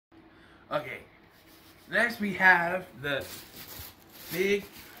Okay. Next we have the big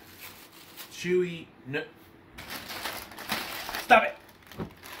chewy nut. Stop it!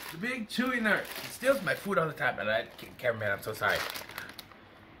 The big chewy nut. It steals my food all the time, and I cameraman, I'm so sorry.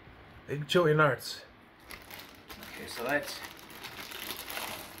 Big chewy nuts. Okay, so let's.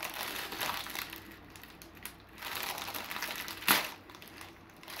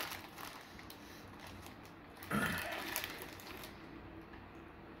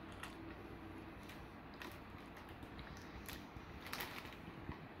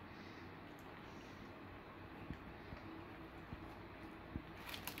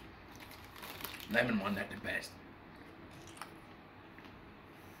 Lemon one, that's the best.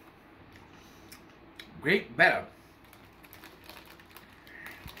 Grape better.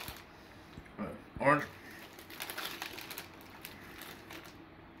 Orange.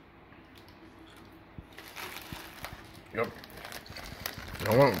 Yep.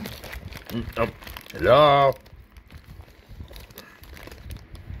 Hello. Hello.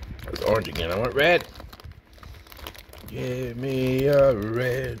 That's orange again. I want red. Give me a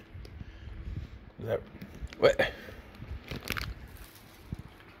red. What?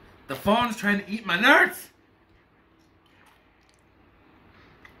 The phone's trying to eat my nuts.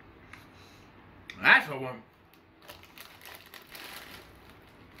 That's a one.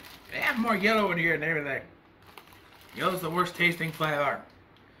 They have more yellow in here than everything. Yellow's the worst tasting flavor.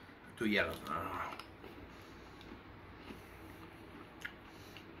 Two yellows.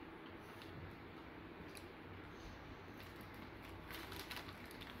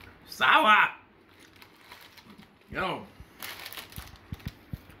 Sour. Yo.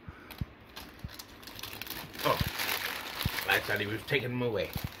 Oh. I thought he was taking them away.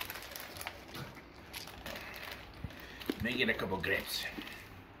 Let me get a couple grapes.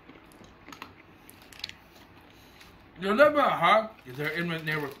 They're not about hot because they're in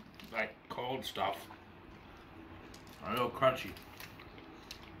there with like cold stuff. A little crunchy.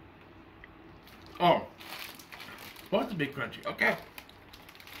 Oh. Supposed to be crunchy. Okay.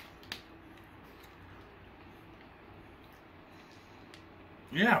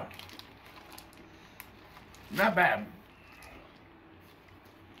 Yeah. Not bad.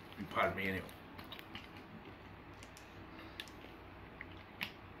 Pardon me anyway.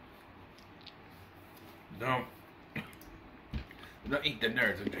 Don't eat the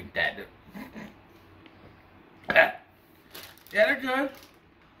nerds and drink that. Yeah, they're good.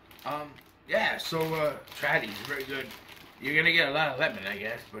 Yeah, so try these, very good. You're gonna get a lot of lemon, I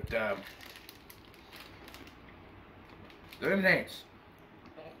guess, but look at the names.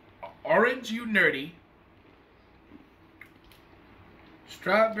 Orange You Nerdy,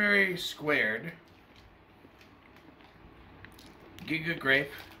 Strawberry Squared, Giga Grape,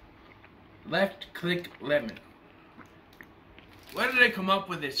 Left Click Lemon. Where did they come up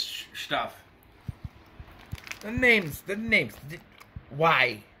with this stuff? The names.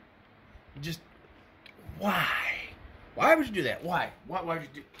 Why? Just, why? Why would you do that? Why? Why would you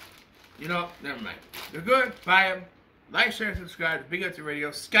do? You know, never mind. They're good. Buy them. Like, share, subscribe to Big Ups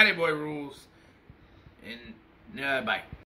Radio. ScottyBoyRulez. And bye.